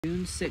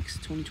June 6,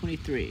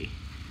 2023.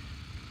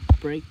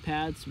 Brake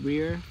pads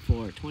rear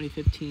for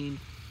 2015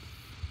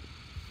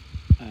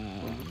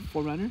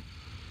 4Runner.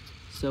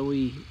 So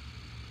we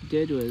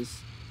did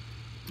was,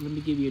 let me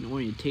give you an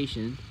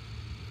orientation.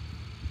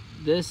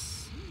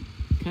 This,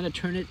 kind of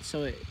turn it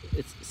so it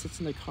sits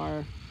in the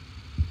car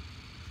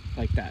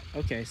like that.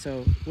 Okay,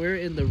 so we're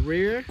in the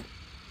rear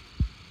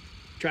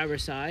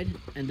driver's side,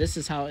 and this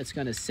is how it's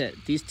gonna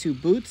sit. These two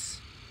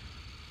boots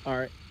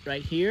are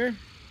right here.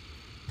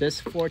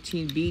 This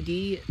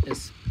 14BD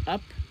is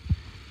up.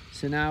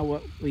 So now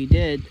what we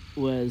did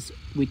was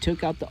we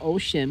took out the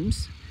old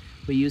shims.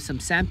 We used some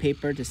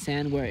sandpaper to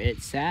sand where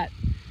it sat,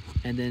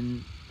 and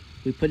then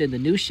we put in the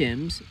new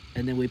shims,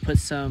 and then we put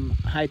some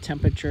high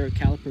temperature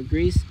caliper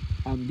grease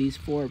on these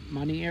four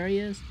mounting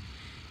areas,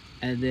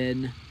 and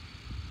then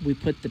we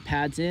put the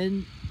pads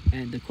in.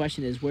 And the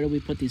question is, where do we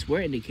put these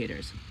wear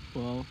indicators?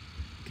 Well,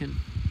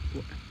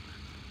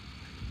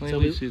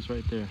 is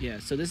right there. Yeah,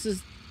 so this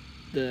is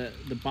the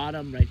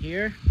bottom right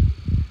here,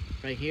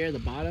 the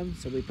bottom.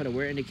 So we put a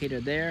wear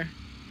indicator there,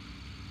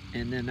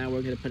 and then now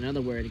we're going to put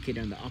another wear indicator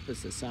on the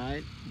opposite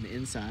side, on the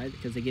inside,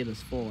 because they gave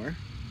us 4,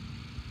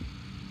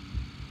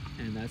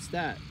 and that's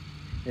that.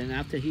 And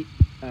after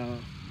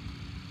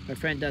my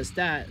friend does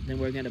that, then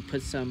we're going to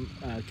put some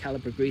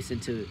caliper grease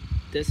into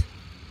this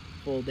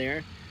hole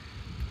there,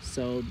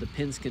 so the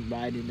pins can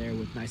ride in there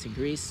with nice and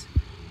grease.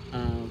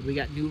 We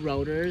got new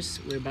rotors.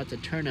 We're about to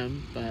turn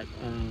them, but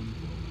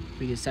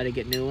we decided to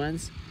get new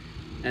ones.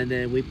 And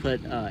then we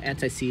put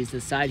anti-seize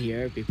inside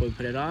here before we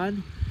put it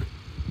on.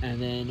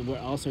 And then we're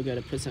also going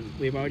to put some,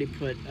 we've already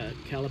put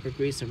caliper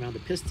grease around the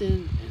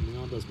piston and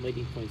all those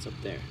mating points up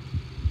there.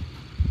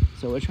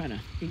 So we're trying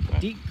to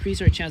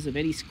decrease our chance of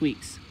any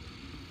squeaks.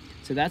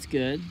 So that's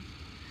good.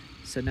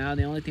 So now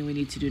the only thing we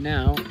need to do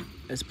now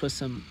is put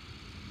some,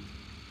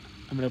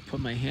 I'm going to put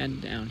my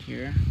hand down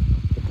here.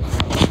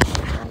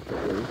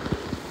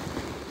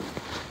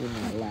 In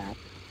my lap.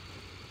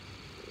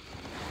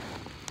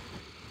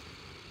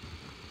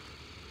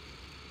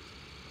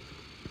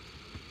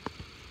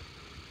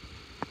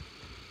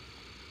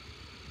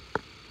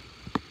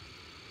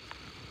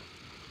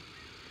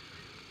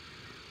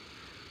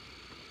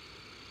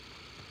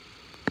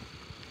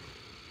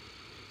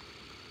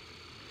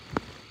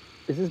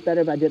 Is this better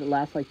if I did it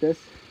last like this?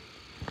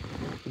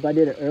 If I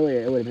did it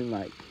earlier, it would have been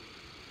like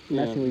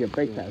messing with your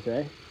brake pads,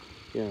 right?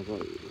 Yeah,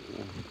 but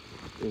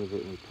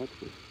it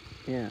touched it.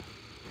 Yeah.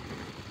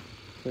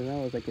 So that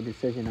was like a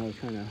decision I was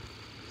trying to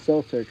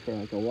soul search for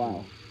like a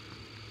while.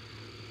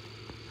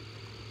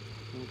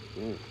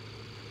 Okay.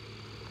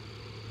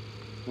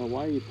 Now,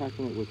 why are you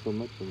packing it with so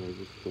much in there?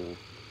 Just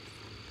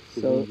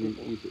so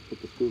you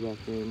put the screw back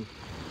in.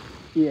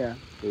 Yeah.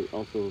 It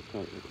also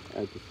kind of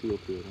adds the seal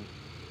to it, huh?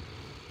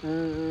 I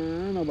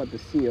don't know about the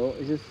seal.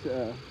 It's just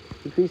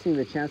decreasing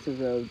the chances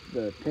of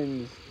the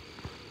pins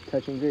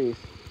touching grease.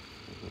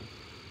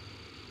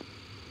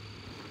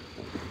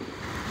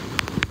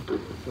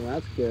 So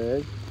that's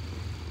good.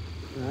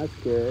 That's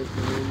good.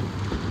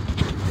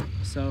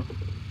 So,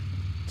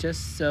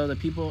 just so the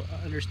people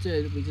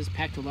understood, we just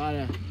packed a lot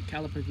of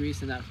caliper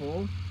grease in that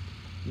hole.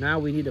 Now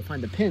we need to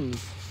find the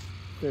pins.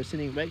 They're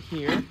sitting right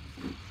here.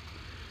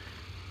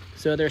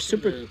 So they're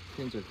super. The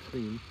pins are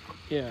clean.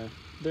 Yeah,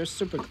 they're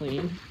super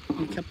clean.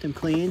 We kept them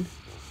clean.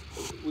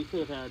 We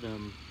could have had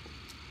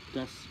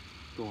dust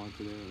go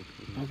onto there.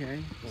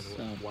 Okay.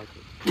 So. Wipe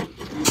it. You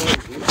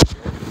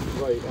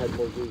probably add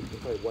more grease. You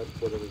probably wipe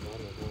whatever's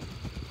on it.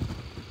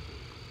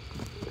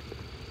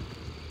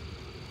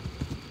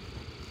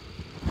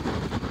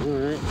 Huh? All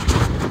right.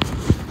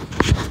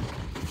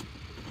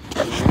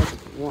 That's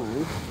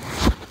one.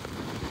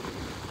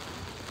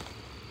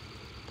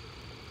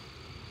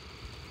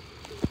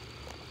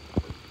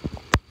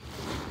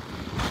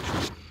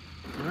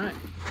 All right.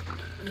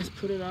 Let's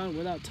put it on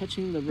without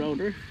touching the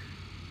rotor.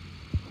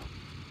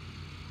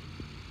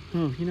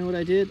 Oh, you know what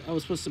I did? I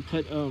was supposed to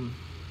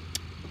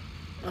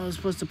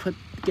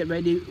get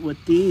ready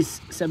with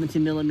these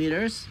 17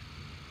 millimeters.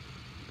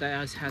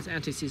 That has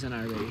anti-seize on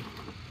already.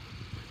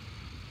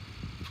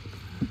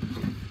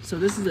 So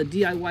this is a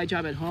DIY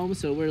job at home,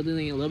 so we're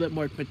doing a little bit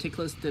more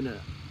meticulous than a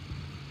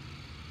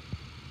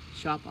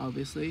shop,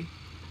 obviously.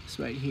 It's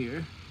right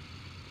here.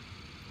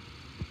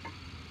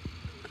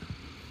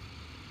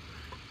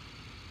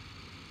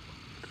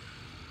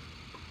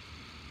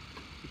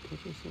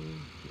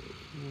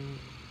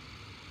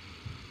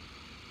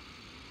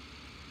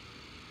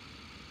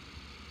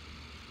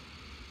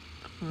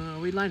 Are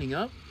we lining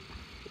up?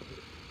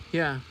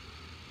 Yeah.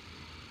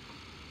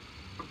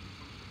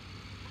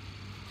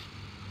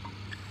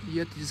 You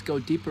have to just go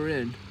deeper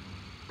in.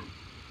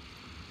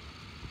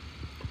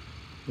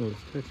 No, it's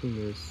touching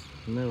this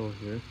metal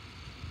here.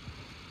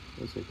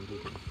 Looks like I'm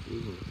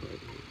using it right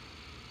here.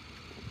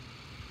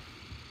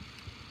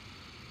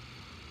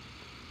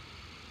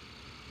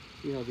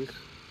 See how this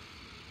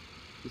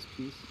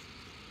piece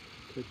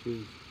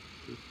touches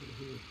this right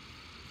here.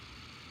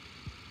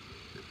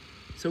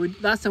 So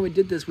last time we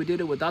did this, we did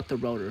it without the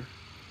rotor.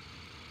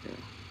 Yeah.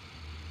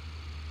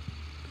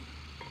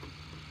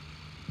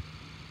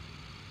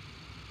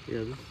 Yeah,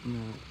 this is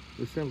not.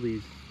 The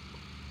assembly's.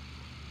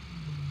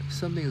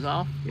 Something's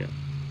off? Yeah.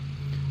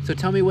 So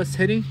tell me what's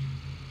hitting?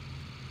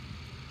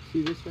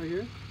 See this right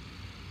here?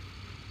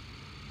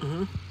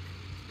 Uh-huh.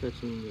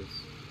 Touching this.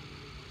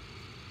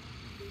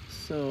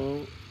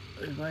 So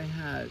if I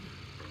had,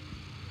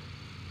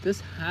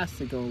 this has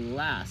to go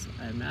last,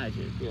 I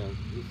imagine. Yeah,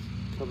 this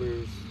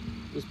covers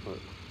this part.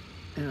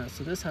 Yeah,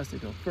 so this has to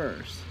go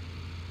first.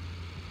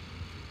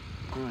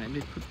 All right, let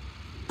me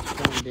put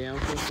that one down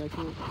for a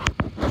second.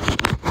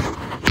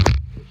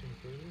 Pushing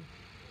further.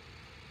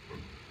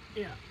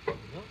 Yeah.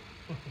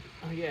 Nope.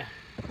 Oh yeah.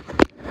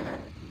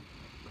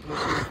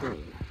 Pushing further.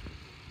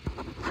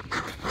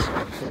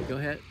 Okay, go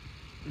ahead.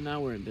 Now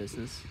we're in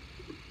business.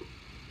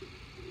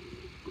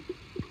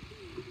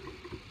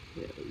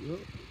 Yeah, there you go.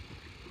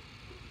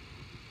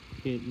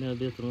 Okay, now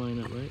they have to line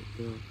up, right?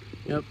 So,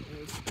 Yep.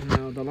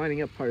 Now the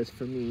lining up part is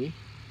for me.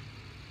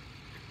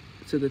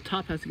 So the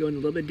top has to go in a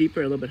little bit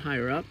deeper, a little bit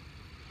higher up.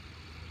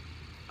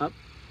 Up.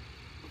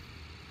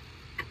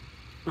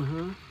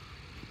 Uh-huh.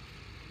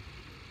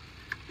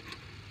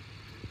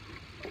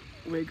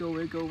 Wiggle,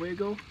 wiggle,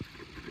 wiggle.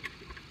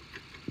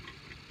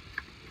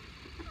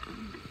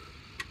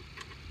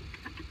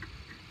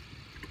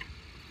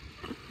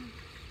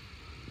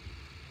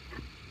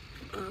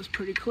 That's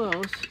pretty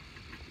close.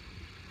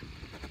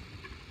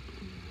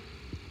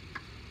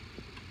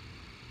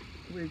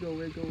 Wiggle,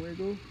 wiggle,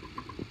 wiggle.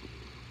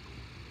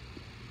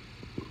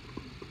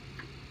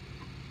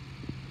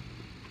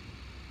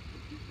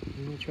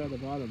 I'm gonna try the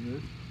bottom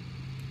then.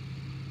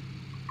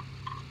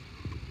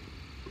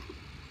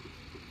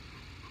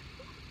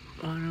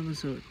 Bottom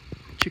is a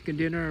chicken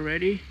dinner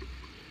already.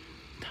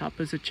 Top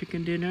is a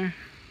chicken dinner.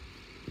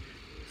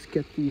 Let's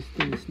get these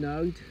things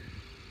snugged.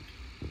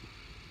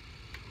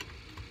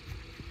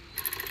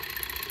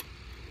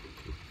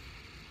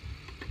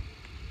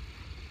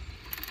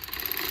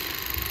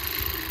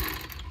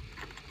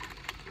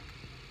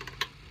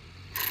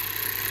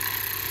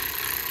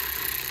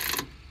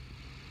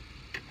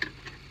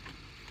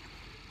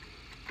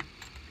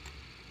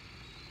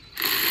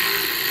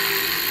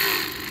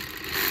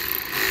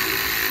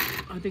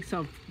 I think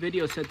some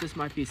video said this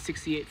might be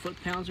 68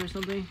 foot-pounds or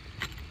something.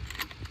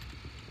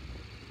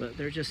 But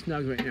they're just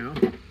snug right now.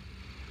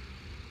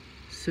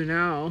 So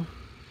now,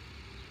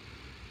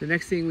 the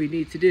next thing we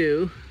need to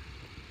do,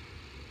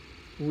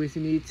 we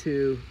need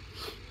to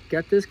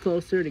get this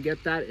closer to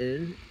get that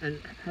in. And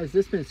has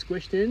this been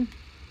squished in?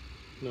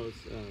 no, it's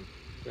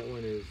that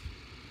one is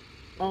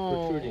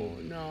Oh,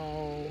 protruding.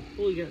 no.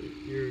 Well, you got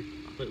your,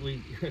 but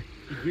we you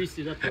greased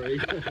it up already.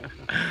 Oh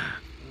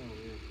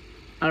man.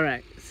 All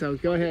right, so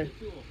go ahead.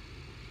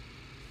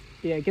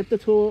 Yeah, get the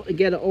tool and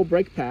get an old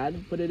brake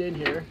pad, put it in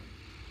here.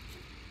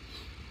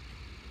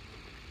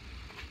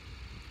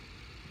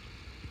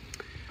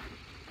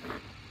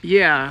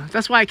 Yeah,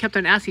 that's why I kept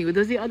on asking you,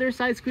 does the other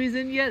side squeeze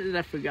in yet? And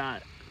I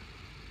forgot.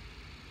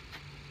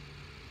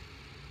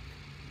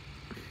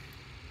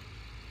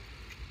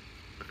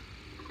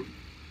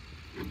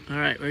 All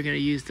right, we're gonna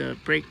use the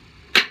brake.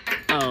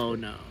 Oh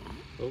no.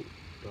 Oh,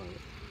 got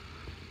it.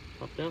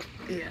 Popped out.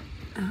 Yeah.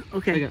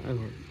 Okay.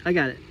 I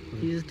got it.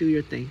 You just do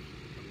your thing.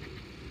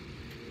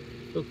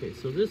 Okay,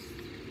 so this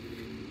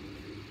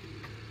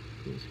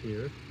is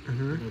here.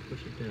 Uh-huh. I'm gonna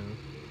push it down.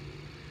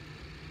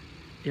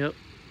 Yep.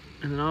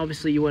 And then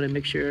obviously you want to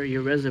make sure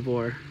your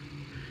reservoir.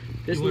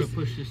 This You want needs, to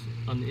push this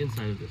on the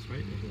inside of this,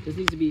 right? this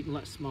needs to be a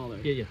lot smaller.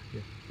 Yeah.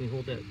 Can you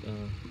hold that?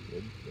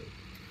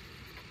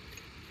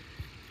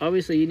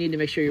 Obviously you need to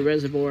make sure your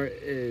reservoir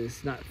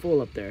is not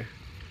full up there.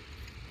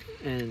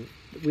 And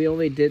we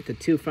only did the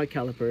 2 front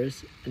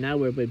calipers, and now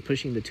we've been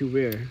pushing the 2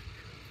 rear.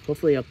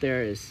 Hopefully up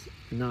there is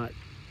not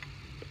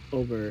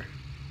over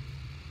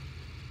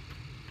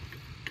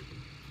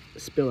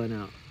spilling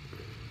out.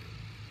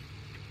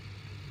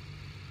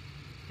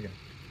 Yeah.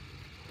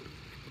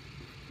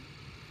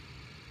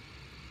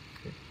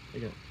 Okay, I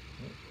got it.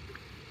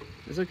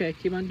 It's okay,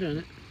 keep on doing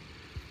it.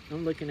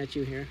 I'm looking at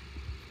you here.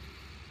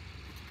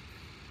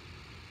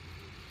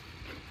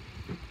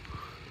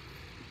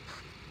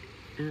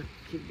 Yeah,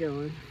 keep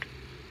going.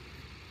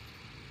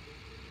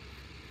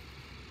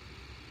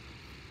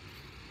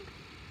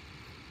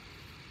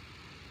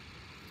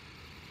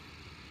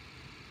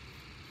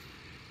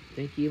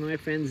 Thank you, my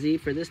friend Z,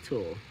 for this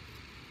tool.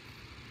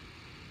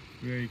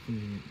 Very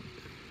convenient.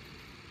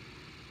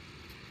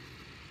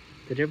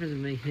 The difference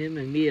between him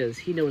and me is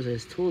he knows what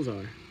his tools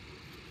are.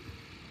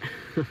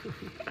 Okay.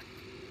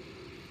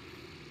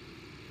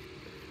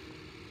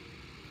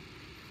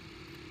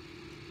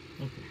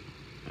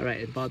 All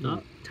right, about a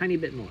Stop. tiny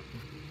bit more.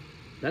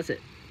 That's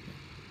it.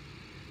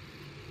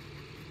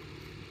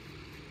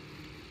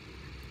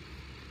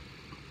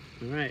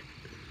 All right.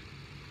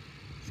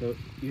 So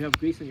you have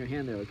grease on your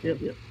hand there, okay?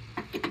 Yep.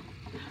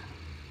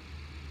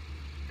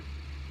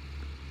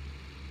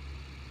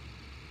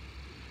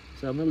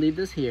 So I'm gonna leave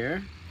this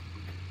here.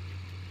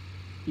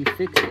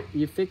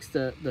 You fix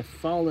the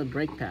fallen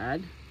brake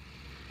pad.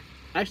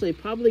 Actually,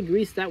 probably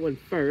grease that one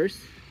first,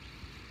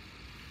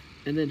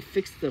 and then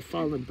fix the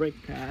fallen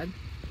brake pad.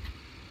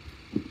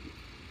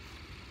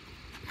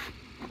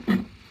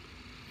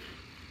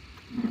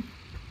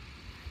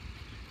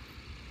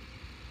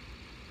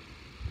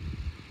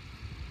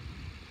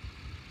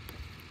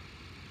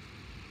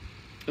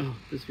 Oh,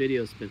 this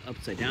video's been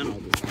upside down all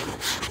this time.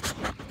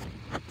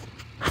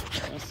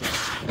 That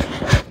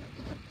sucks.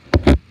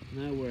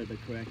 Now we're the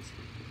correct.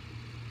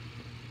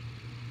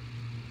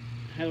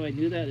 How do I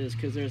do that is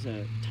because there's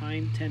a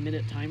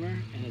 10-minute timer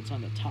and it's on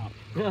the top.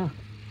 Yeah.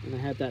 And I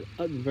had that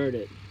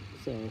inverted.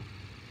 So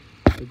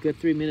a good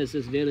 3 minutes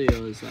this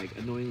video is like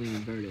annoyingly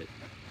inverted.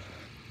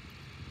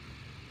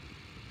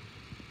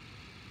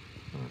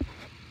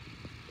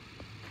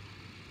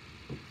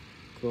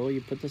 Cool, you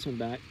put this one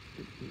back.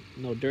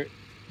 No dirt.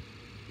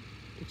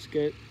 Looks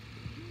good.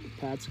 The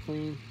pad's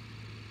clean.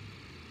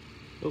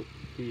 Oh,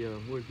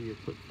 where'd the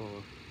clip fall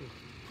off?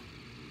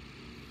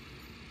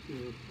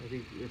 I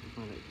think you have to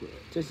find that clip.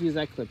 Just use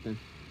that clip then.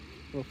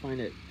 We'll find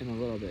it in a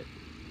little bit.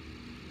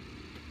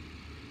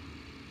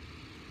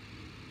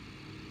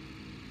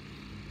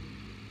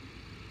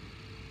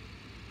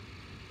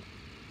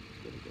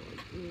 It's gonna go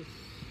like this.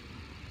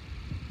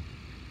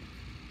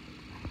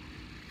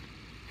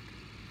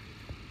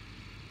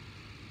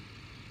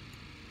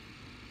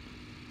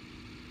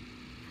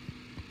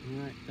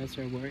 Alright, that's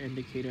our wear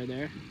indicator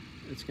there.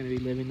 It's going to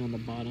be living on the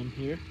bottom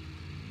here,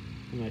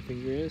 where my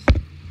finger is.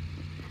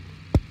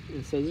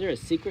 And so is there a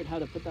secret how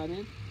to put that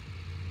in?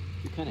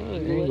 You kind of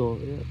angle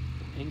it. Yeah.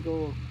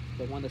 Angle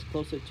the one that's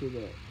closer to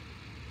the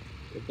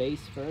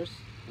base first,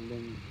 and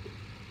then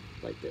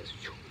like this.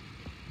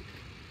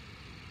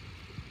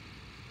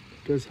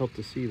 It does help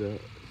to see that.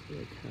 It's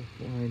like half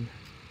line.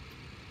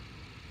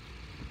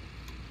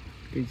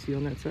 Can you see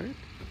on that side?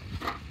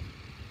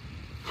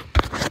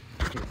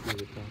 Can't see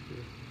the top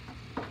here.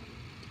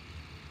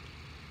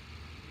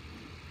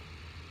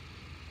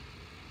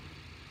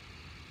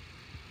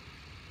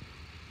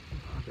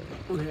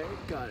 Okay,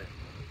 got it.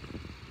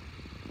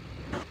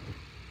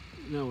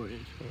 Now we're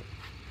in.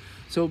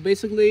 So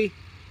basically,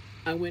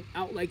 I went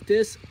out like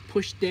this,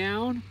 pushed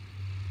down,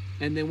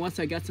 and then once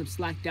I got some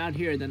slack down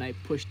here, then I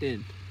pushed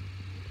in.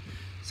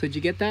 So did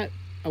you get that?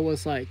 I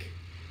was like,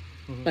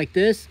 like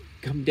this,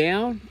 come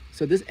down.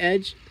 So this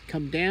edge,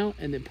 come down,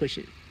 and then push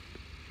it.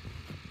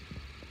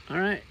 All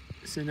right.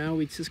 So now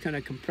we just kind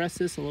of compress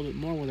this a little bit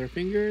more with our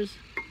fingers.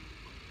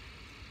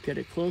 Get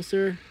it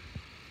closer.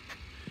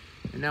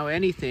 And now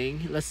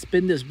anything, let's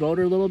spin this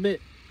rotor a little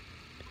bit.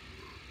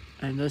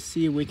 And let's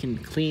see if we can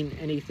clean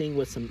anything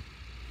with some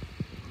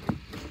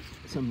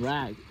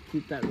rag.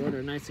 Keep that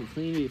rotor nice and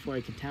clean before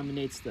it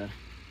contaminates with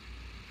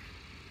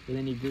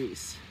any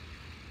grease.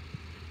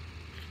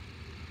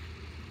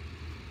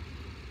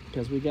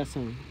 Because we got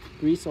some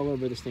grease all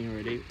over this thing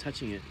already,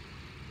 touching it.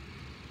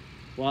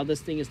 While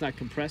this thing is not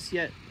compressed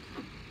yet,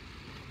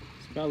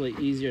 it's probably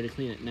easier to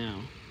clean it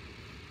now.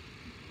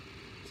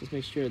 Just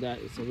make sure that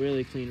it's a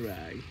really clean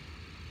rag.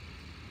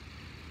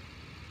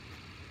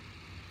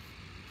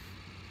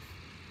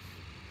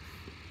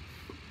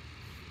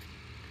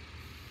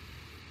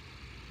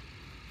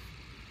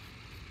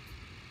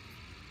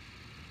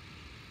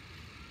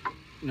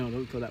 No,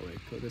 don't go that way.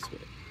 Go this way.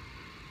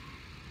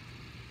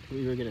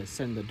 We were gonna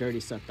send the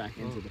dirty stuff back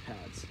into the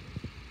pads.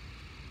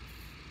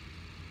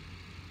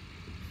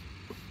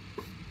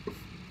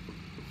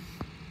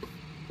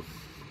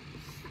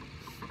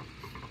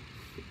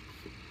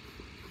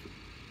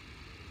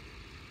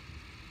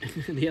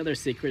 The other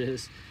secret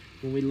is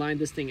when we lined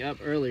this thing up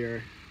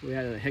earlier, we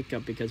had a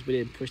hiccup because we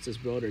didn't push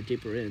this rotor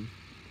deeper in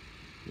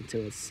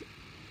until it's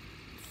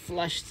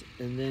flushed,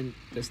 and then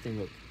this thing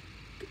will.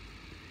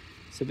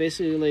 So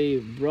basically,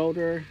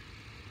 rotor,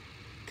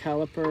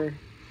 caliper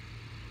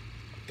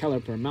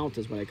mount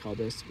is what I call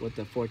this, with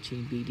the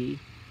 14 BD.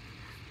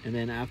 And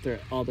then after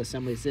all the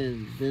assembly's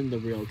in, then the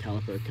real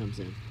caliper comes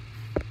in.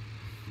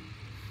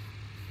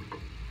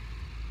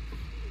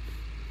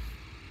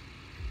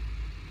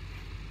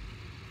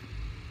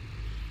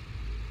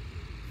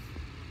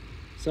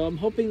 So I'm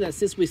hoping that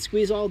since we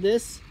squeeze all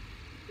this,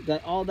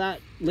 that all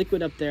that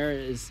liquid up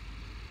there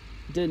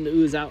didn't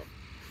ooze out.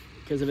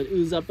 Because if it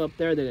oozes up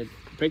there, then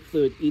brake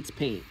fluid eats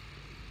paint.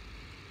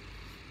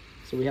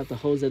 So we have to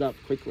hose it up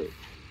quickly.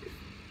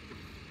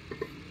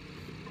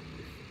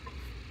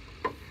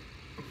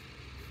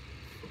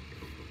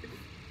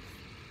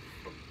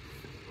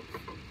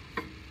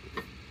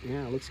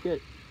 Yeah, it looks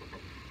good.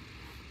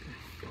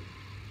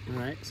 All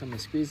right, so I'm gonna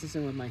squeeze this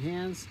in with my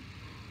hands.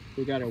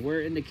 We got our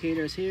wear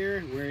indicators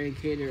here, wear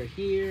indicator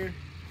here.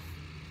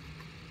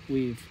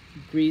 We've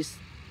greased.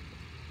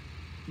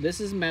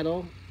 This is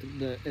metal.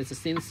 It's a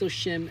stainless steel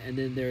shim, and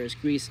then there is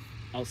grease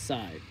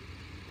outside.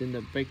 Then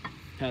the brake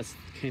pads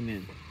came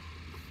in.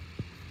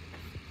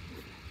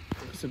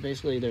 So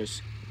basically,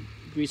 there's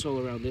grease all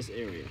around this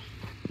area,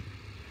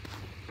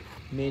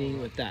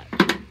 mating with that.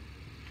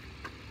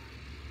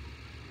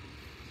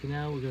 So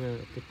now we're gonna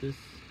put this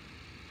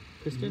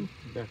piston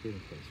back in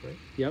place, right?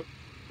 Yep.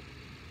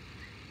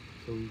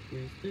 So we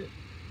greased it.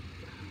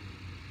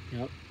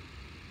 Yep.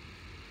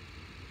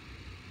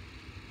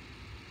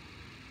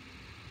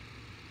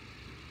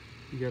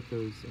 You got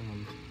those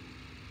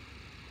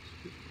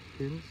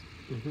pins?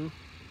 Mm-hmm.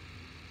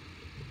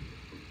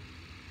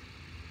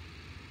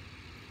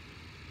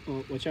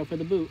 Oh, watch out for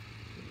the boot.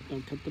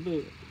 Don't cut the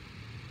boot.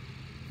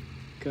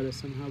 Gotta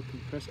somehow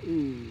compress.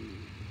 Ooh,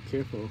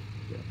 careful.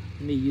 Yeah.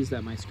 Let me use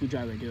my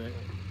screwdriver to do it.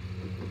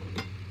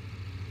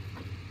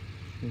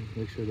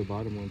 Make sure the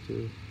bottom one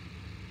too.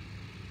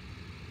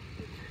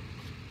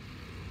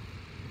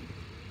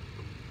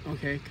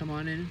 Okay, come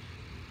on in.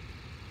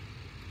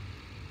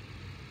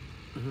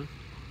 Uh-huh.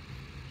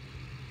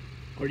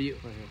 Or do you...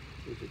 Right here.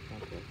 Where's your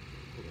contact?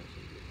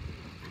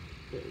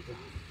 There we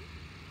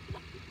go.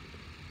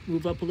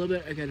 Move up a little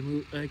bit?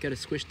 I gotta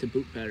squish the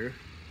boot better.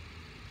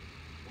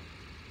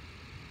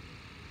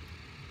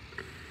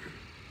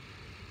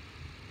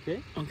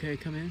 Okay. Okay,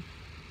 come in.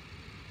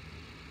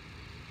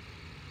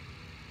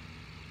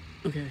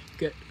 Okay,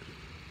 good.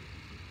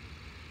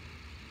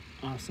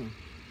 Awesome.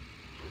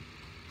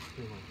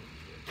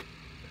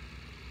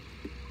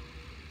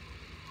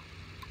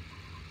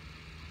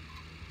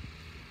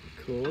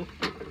 Cool.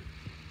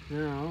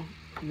 Now,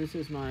 this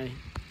is my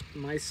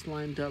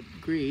slimed up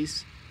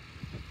grease.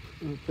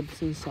 I'm gonna put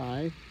this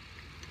inside.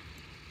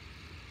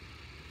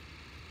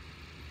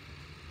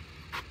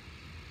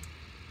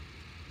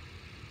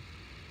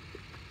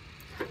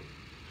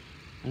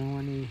 I don't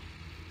want any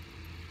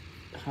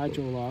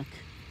hydro lock.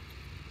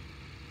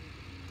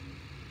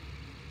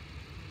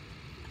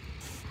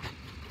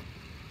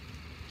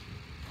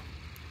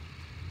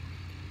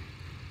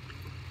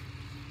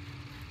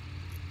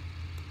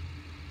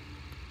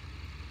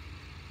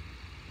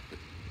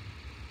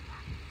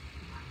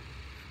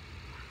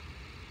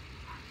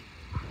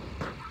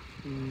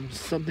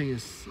 Something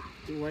is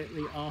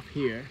slightly off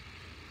here.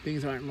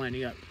 Things aren't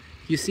lining up.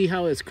 You see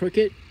how it's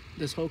crooked?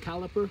 This whole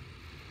caliper?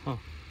 Huh.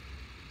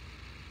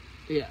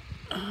 Yeah.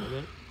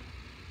 Okay.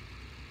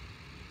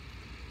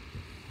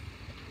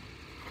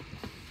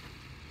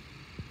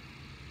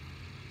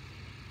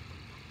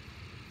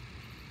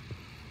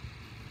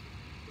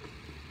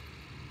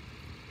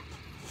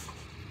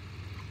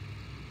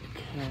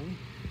 Okay.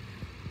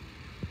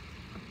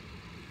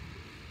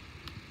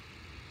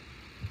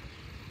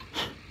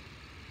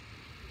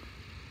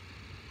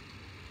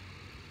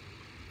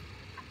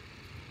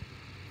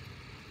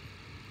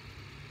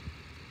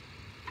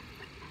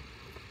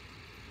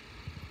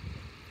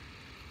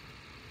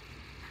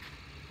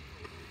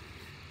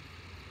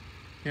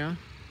 Yeah.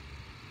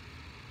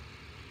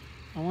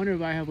 I wonder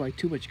if I have like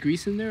too much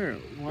grease in there, or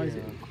why is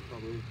it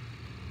probably.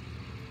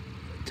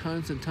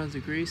 tons and tons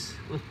of grease?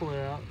 Let's pull it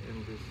out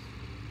and just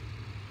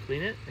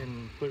clean it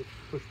and push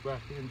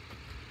back in.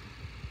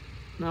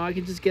 No, I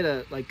can just get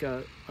a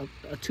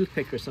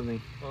toothpick or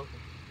something. Okay.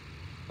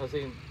 I was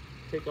thinking,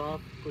 take off,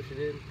 push it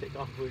in, take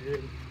off, push it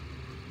in.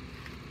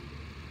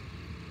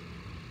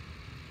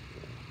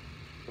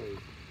 Probably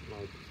my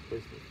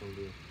displacement from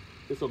the.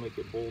 This will make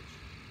it bulge.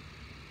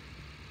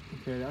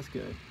 Okay, that's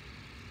good.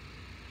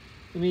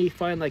 Let me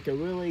find like a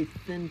really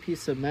thin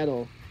piece of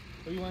metal.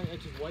 Or you want to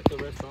just wipe the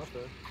rest off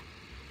there?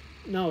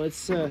 No,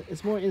 it's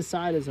more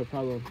inside is a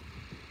problem.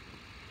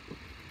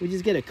 We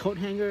just get a coat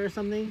hanger or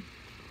something.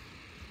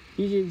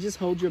 You just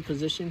hold your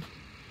position.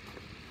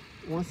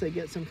 Once they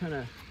get some kind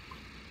of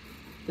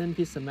thin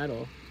piece of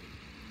metal.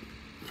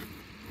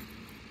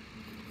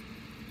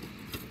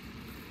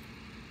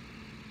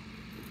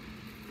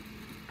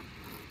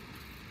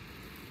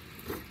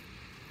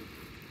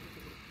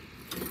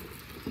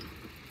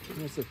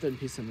 That's a thin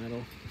piece of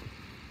metal.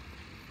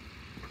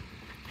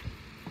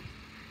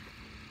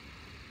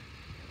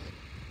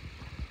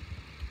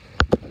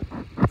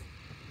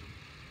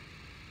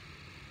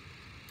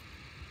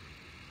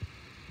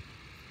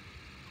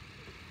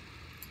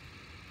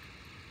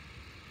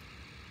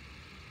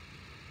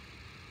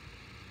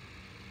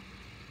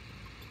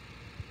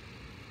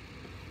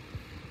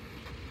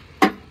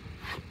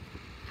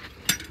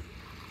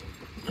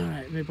 All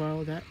right, let me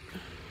borrow that.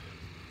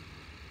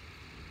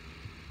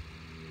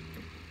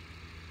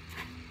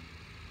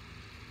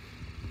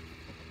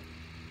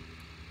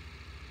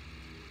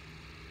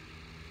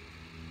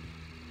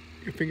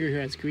 Your finger here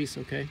has grease,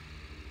 okay?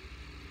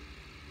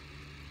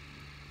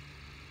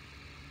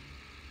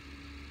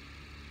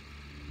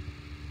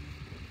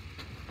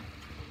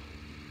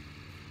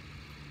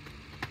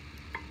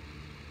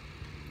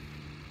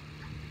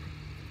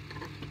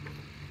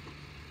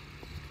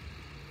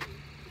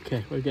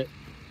 Okay, we're good.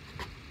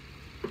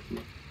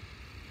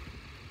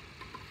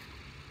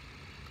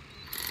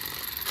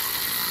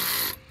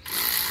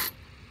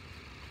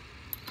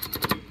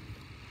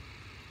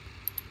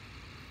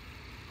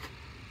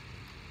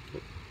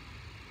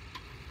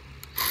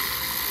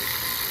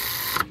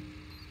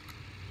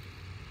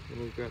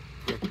 We'll grab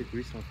the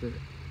grease off there.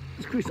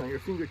 There's grease on your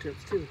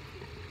fingertips too.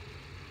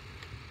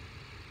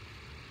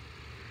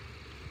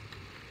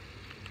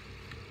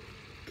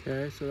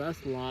 Okay, so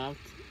that's locked.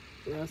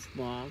 That's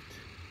locked.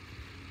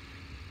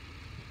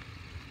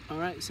 All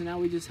right, so now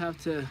we just have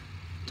to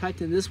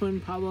tighten this one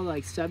probably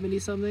like 70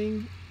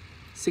 something,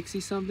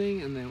 60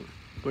 something, and then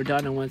we're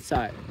done on one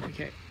side.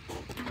 Okay,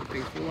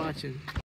 thanks for watching.